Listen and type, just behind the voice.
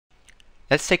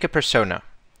Let's take a persona,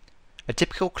 a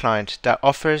typical client that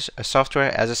offers a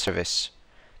software as a service.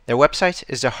 Their website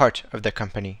is the heart of their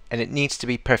company and it needs to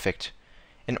be perfect.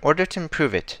 In order to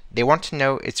improve it, they want to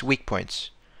know its weak points.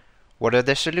 What are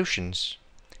their solutions?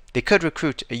 They could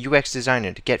recruit a UX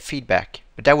designer to get feedback,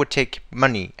 but that would take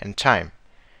money and time.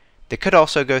 They could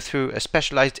also go through a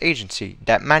specialized agency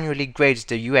that manually grades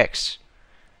the UX.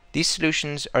 These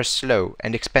solutions are slow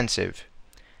and expensive.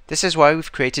 This is why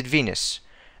we've created Venus,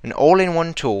 an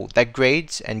all-in-one tool that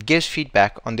grades and gives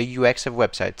feedback on the UX of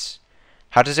websites.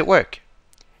 How does it work?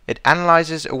 It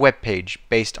analyzes a web page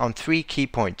based on 3 key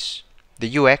points: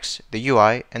 the UX, the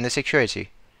UI, and the security.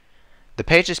 The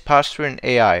page is passed through an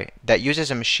AI that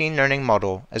uses a machine learning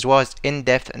model as well as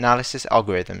in-depth analysis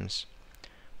algorithms.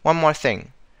 One more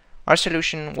thing. Our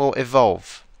solution will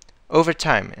evolve over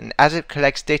time, and as it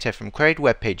collects data from queried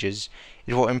web pages,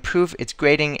 it will improve its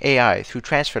grading AI through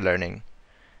transfer learning.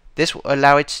 This will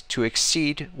allow it to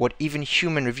exceed what even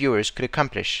human reviewers could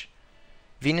accomplish.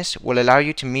 Venus will allow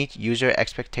you to meet user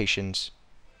expectations.